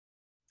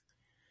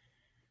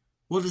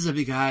What is up,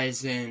 you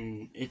guys?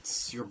 And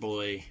it's your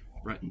boy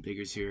Breton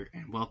Biggers here,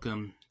 and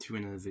welcome to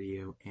another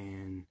video.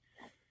 And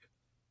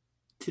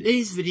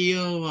today's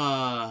video,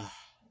 I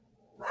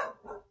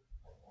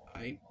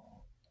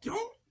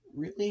don't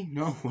really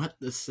know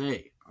what to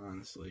say,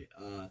 honestly.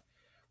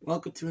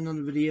 Welcome to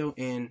another video,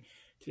 and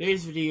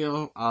today's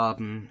video,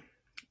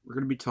 we're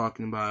gonna be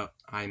talking about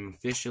I'm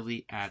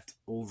officially at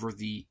over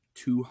the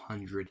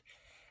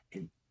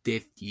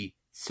 250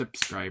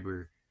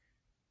 subscriber.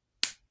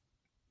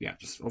 Yeah,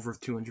 just over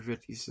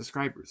 250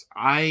 subscribers.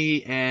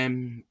 I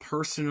am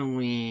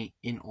personally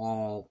in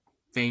awe.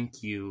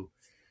 Thank you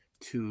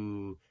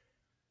to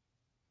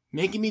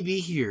making me be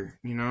here,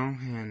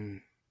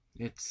 and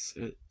this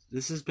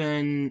has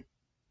been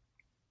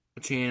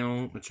a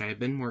channel which I have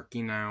been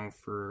working now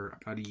for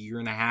about a year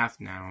and a half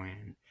now,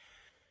 and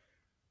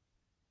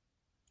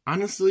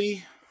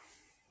honestly,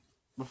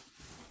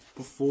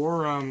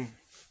 before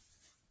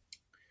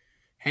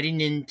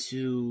heading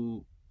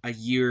into a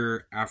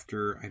year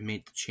after I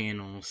made the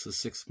channel, so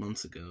 6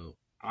 months ago,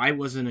 I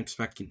wasn't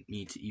expecting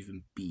me to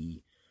even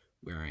be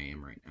where I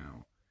am right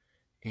now.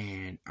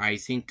 And I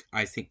think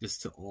this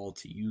to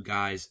you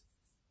guys,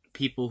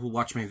 people who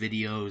watch my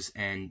videos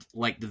and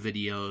like the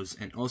videos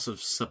and also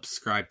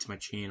subscribe to my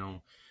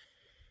channel.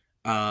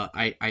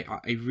 I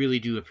really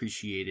do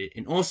appreciate it.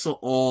 And also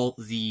all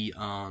the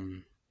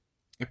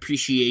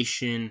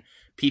appreciation,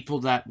 people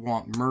that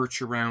want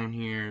merch around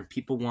here,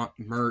 people want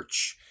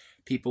merch.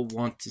 People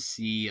want to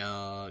see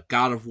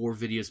God of War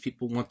videos.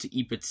 People want to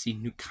even see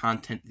new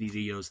content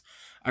videos.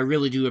 I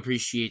really do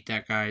appreciate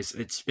that, guys.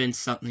 It's been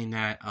something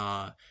that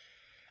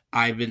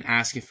I've been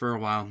asking for a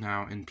while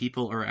now, and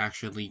people are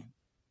actually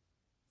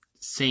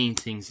saying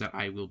things that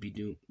I will be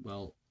doing.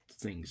 Well,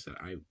 things that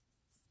I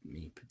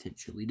may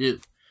potentially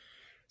do.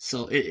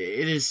 So it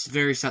is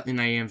very something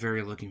I am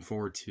very looking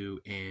forward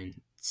to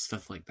and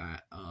stuff like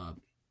that.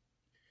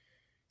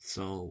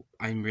 So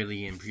I'm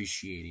really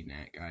appreciating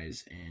that,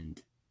 guys,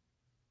 and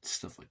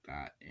stuff like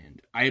that.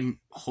 And I'm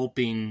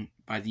hoping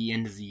by the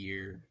end of the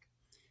year,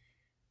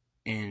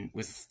 and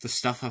with the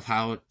stuff of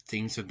how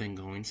things have been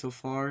going so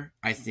far,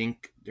 I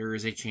think there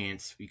is a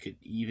chance we could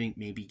even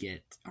maybe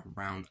get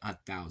around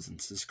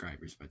 1,000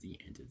 subscribers by the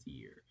end of the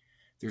year.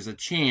 There's a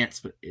chance,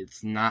 but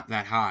it's not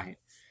that high.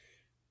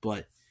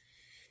 But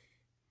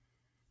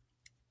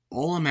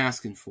all I'm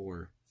asking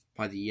for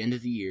by the end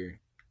of the year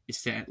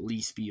is to at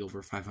least be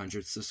over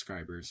 500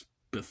 subscribers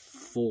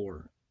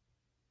before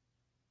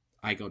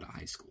I go to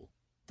high school.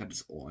 That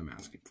is all I'm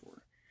asking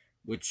for.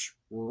 Which,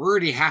 we're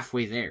already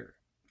halfway there.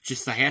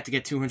 Just I had to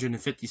get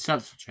 250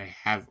 subs, which I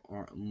have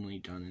only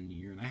done in a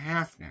year and a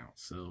half now.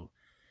 So,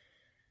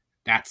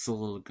 that's a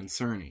little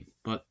concerning.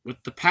 But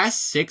with the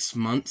past 6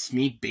 months,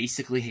 me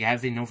basically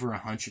having over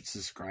 100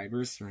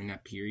 subscribers during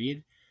that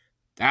period,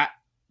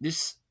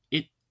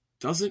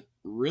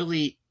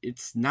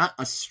 it's not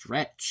a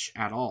stretch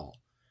at all.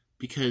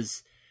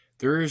 Because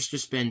there has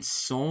just been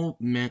so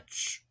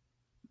much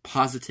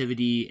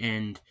positivity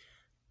and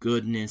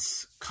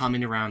goodness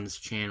coming around this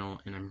channel,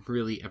 and I'm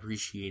really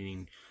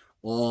appreciating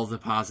all the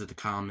positive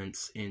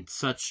comments in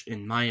such,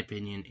 in my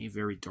opinion, a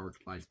very dark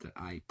life that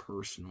I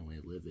personally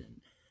live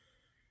in.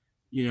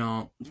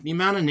 The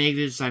amount of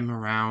negatives I'm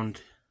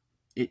around,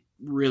 it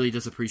really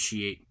does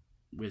appreciate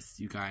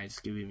with you guys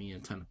giving me a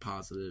ton of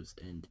positives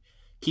and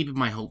keeping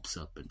my hopes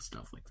up and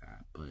stuff like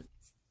that. But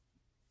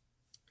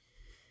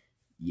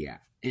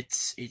yeah,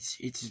 it's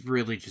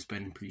really just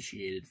been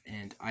appreciated,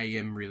 and I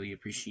am really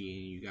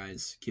appreciating you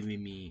guys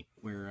giving me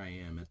where I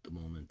am at the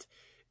moment.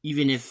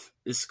 Even if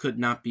this could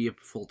not be a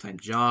full-time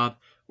job,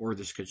 or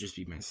this could just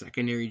be my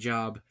secondary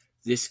job,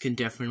 this can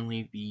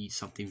definitely be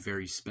something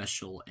very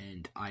special,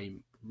 and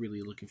I'm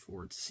really looking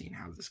forward to seeing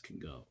how this can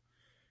go.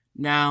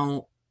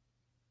 Now,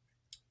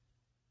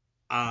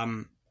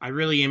 I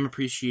really am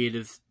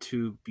appreciative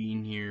to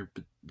being here,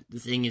 but the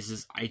thing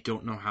is I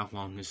don't know how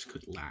long this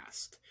could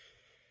last.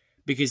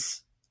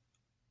 Because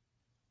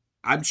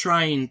I'm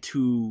trying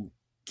to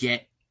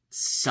get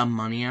some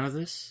money out of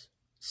this,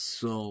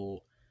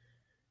 so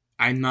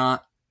I'm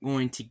not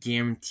going to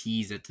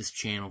guarantee that this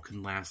channel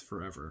can last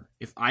forever.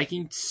 If I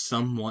can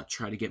somewhat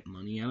try to get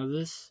money out of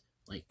this,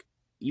 like,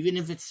 even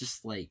if it's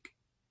just, like,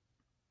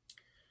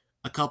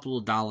 a couple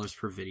of dollars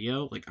per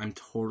video, like, I'm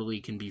totally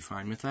can be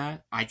fine with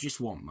that. I just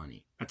want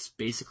money. That's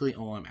basically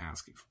all I'm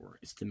asking for,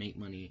 is to make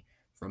money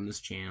from this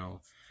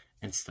channel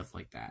and stuff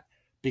like that.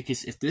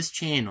 Because if this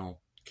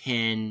channel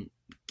can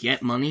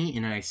get money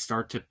and I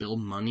start to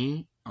build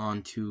money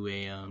onto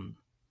a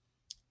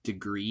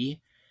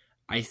degree,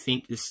 I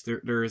think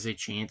there is a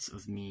chance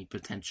of me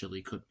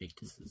potentially could make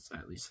this as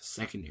at least a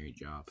secondary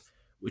job,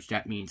 which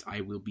that means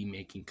I will be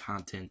making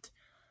content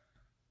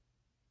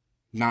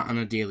not on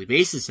a daily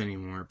basis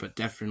anymore, but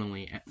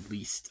definitely at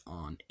least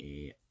I'm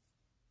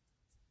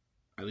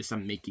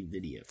making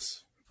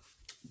videos.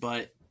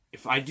 But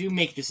if I do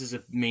make this as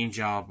a main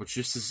job, which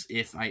this is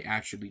if I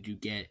actually do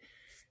get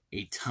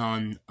a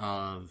ton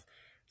of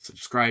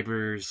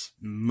subscribers,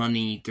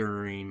 money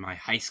during my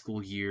high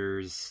school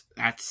years,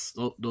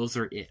 those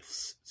are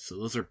ifs. So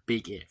those are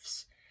big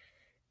ifs.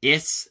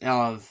 It's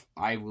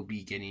I will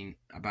be getting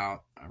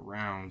about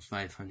around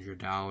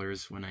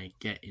 $500 when I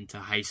get into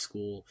high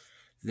school.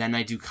 Then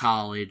I do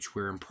college,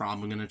 where I'm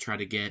probably gonna try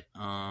to get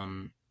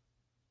a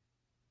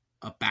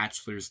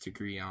bachelor's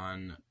degree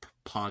on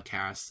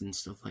podcasts and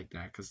stuff like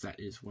that, because that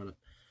is one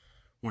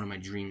of my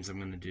dreams I'm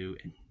gonna do,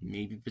 and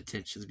maybe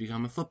potentially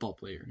become a football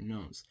player. Who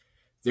knows?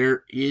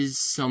 There is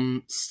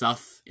some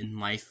stuff in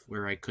life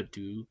where I could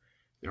do.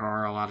 There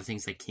are a lot of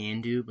things I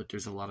can do, but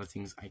there's a lot of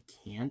things I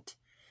can't.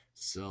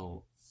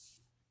 So,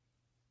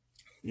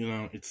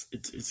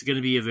 it's going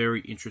to be a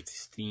very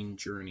interesting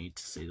journey,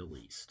 to say the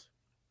least.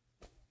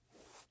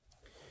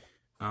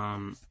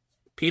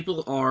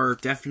 People are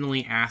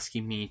definitely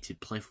asking me to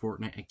play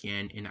Fortnite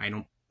again, and I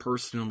don't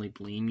personally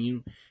blame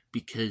you,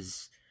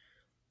 because,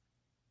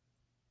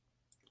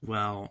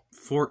 well,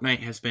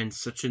 Fortnite has been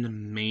such an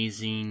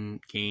amazing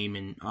game,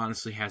 and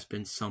honestly has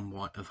been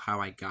somewhat of how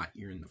I got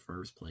here in the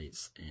first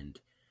place. And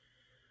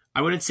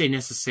I wouldn't say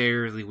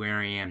necessarily where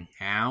I am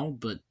now,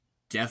 but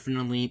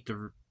definitely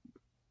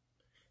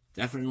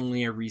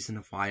a reason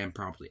of why I'm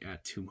probably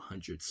at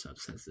 200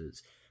 subs,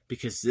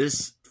 because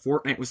this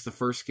Fortnite was the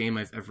first game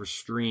I've ever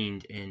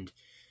streamed, and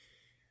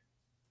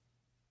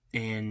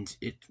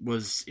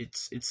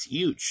it's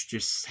huge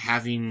just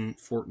having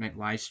Fortnite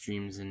live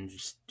streams and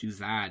just do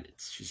that.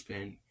 It's just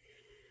been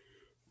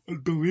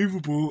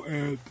unbelievable,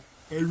 and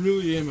I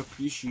really am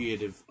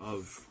appreciative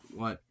of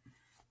what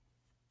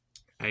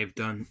I've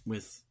done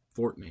with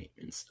Fortnite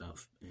and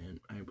stuff, and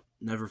I will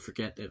never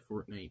forget that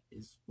Fortnite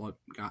is what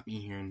got me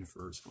here in the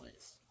first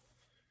place.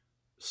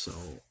 So,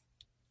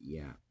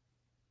 yeah.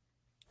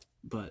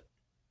 But,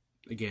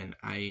 again,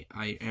 I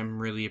am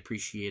really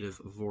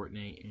appreciative of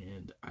Fortnite,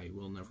 and I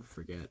will never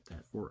forget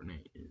that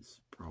Fortnite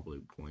is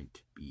probably going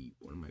to be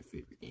one of my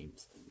favorite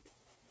games and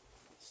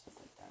stuff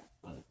like that.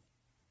 But,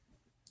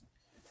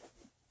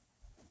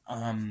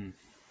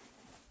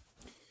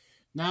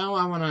 now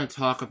I want to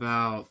talk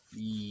about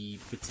the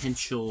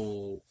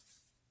potential.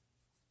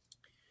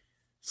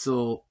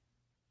 So,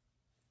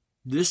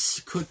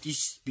 this could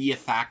just be a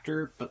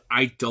factor, but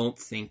I don't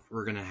think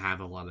we're going to have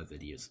a lot of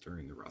videos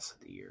during the rest of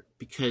the year.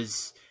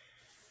 Because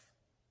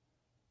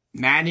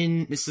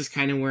Madden, this is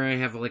kind of where I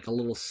have like a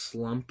little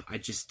slump. I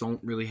just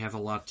don't really have a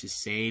lot to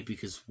say,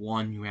 because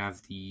one, you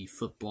have the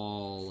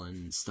football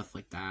and stuff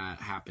like that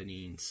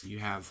happening. So you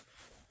have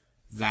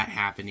that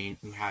happening.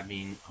 You're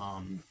having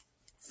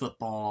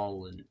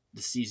football and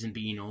the season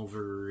being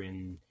over,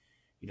 and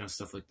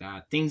stuff like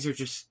that. Things are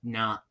just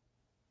not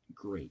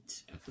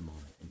great at the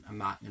moment, and I'm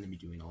not going to be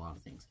doing a lot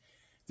of things.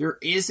 There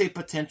is a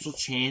potential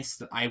chance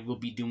that I will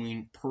be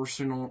doing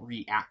personal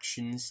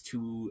reactions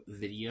to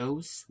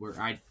videos,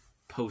 where I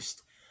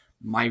post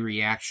my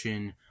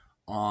reaction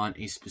on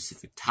a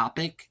specific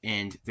topic,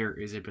 and there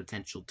is a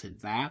potential to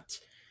that.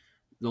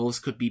 Those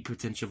could be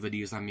potential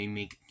videos I may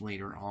make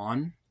later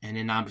on. And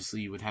then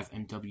obviously you would have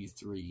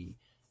MW3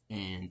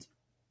 and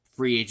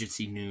free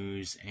agency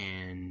news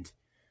and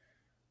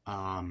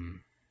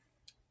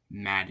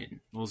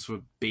Madden. Those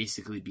would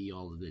basically be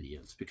all the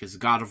videos, because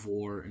God of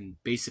War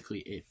and basically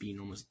it being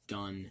almost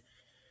done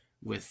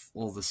with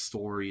all the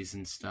stories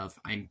and stuff,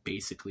 I'm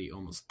basically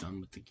almost done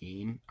with the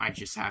game. I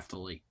just have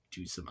to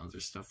do some other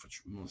stuff,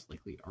 which most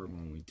likely are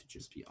going to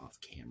just be off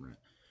camera.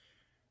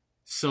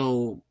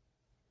 So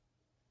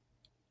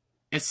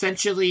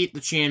essentially the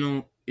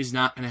channel is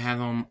not going to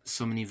have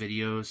so many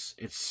videos.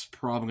 It's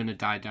probably going to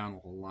die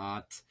down a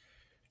lot,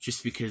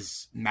 just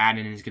because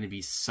Madden is going to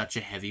be such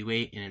a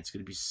heavyweight, and it's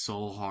going to be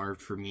so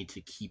hard for me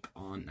to keep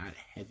on that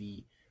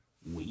heavy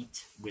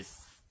weight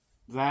with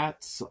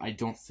that. So I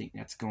don't think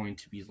that's going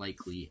to be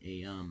likely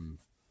a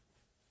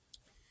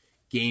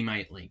game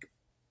I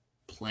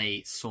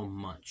play so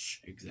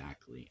much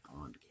exactly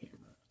on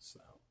camera. So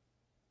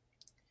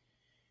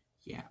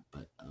yeah,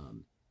 but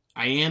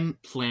I am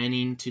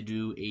planning to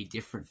do a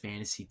different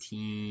fantasy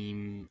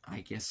team, I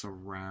guess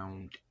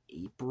around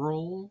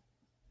April,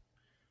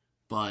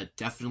 but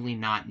definitely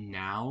not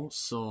now.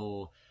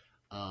 So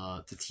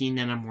the team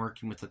that I'm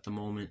working with at the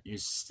moment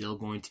is still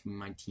going to be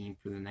my team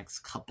for the next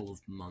couple of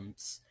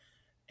months,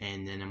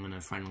 and then I'm going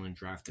to finally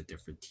draft a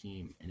different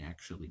team and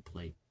actually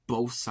play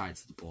both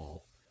sides of the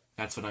ball.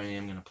 That's what I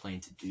am going to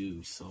plan to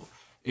do. So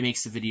it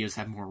makes the videos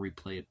have more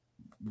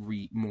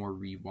more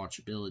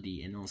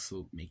rewatchability, and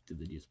also make the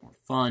videos more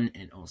fun,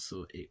 and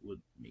also it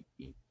would make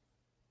me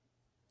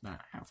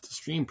not have to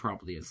stream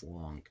probably as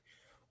long,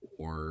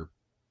 or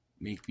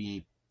make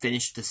me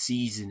finish the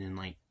season in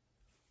I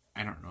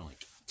don't know,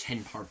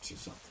 10 parts or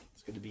something.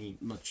 It's going to be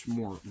much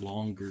more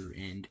longer,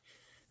 and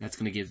that's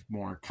going to give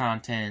more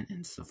content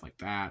and stuff like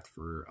that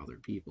for other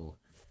people.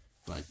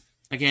 But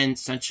again,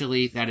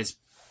 essentially that is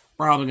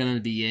probably going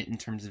to be it in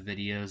terms of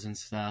videos and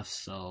stuff.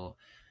 So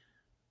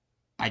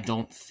I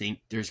don't think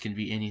there's going to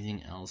be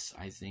anything else.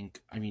 I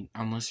mean,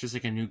 unless there's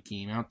a new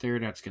game out there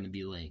that's going to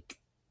be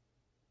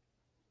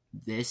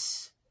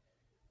this,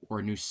 or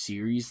a new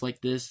series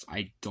like this,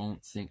 I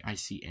don't think I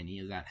see any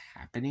of that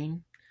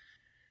happening.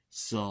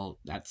 So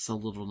that's a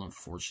little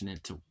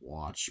unfortunate to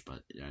watch,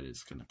 but that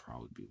is going to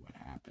probably be what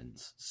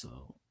happens.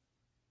 So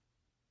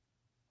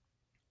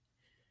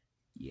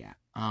yeah,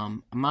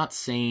 I'm not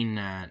saying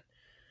that,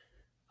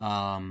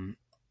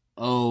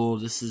 oh,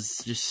 this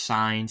is just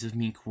signs of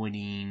me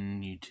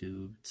quitting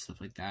YouTube,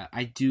 stuff like that.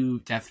 I do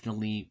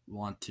definitely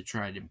want to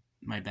try to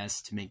my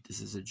best to make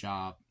this as a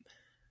job,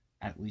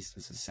 at least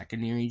as a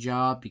secondary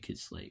job,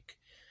 because, like,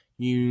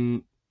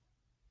 you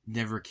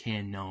never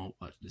can know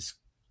what this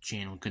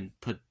channel can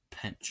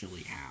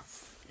potentially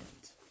have.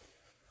 And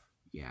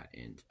yeah,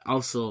 and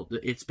also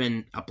it's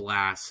been a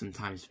blast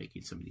sometimes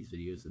making some of these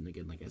videos. And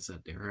again, like I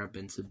said, there have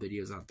been some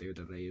videos out there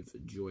that I have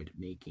enjoyed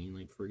making.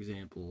 Like, for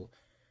example,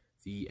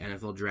 the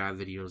NFL draft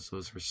videos.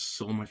 Those were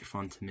so much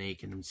fun to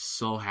make, and I'm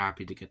so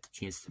happy to get the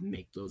chance to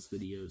make those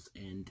videos.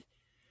 And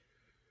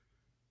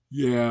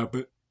yeah,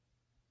 but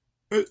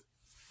at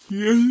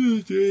the end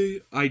of the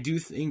day, I do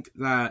think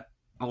that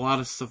a lot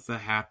of stuff that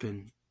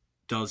happened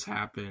does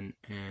happen,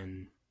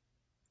 and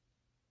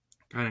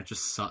kind of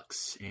just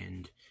sucks.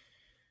 And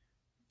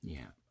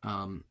yeah,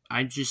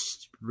 I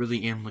just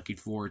really am looking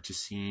forward to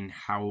seeing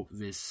how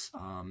this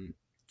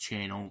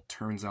channel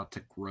turns out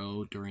to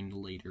grow during the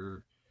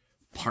later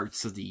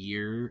parts of the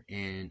year,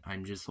 and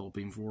I'm just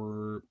hoping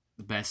for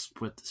the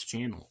best with this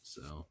channel.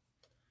 So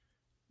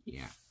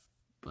yeah,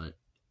 but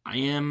I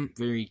am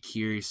very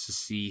curious to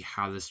see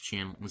how this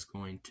channel is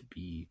going to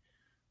be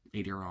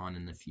later on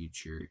in the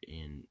future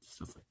and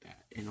stuff like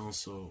that, and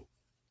also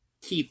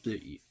keep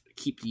the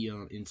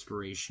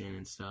inspiration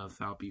and stuff.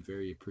 I'll be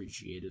very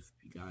appreciative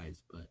of you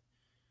guys. But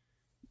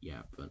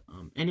yeah, but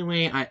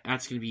anyway,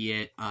 that's gonna be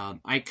it.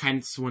 I kind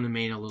of just want to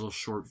make a little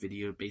short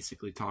video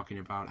basically talking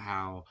about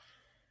how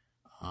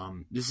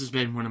this has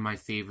been one of my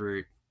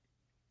favorite.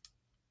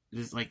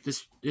 This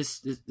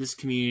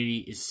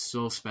community is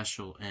so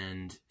special,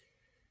 and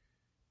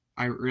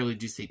I really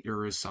do think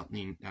there is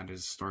something that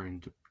is starting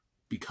to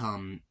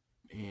become,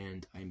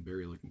 and I'm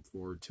very looking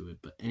forward to it.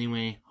 But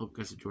anyway, hope you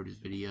guys enjoyed this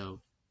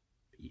video.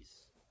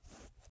 Peace.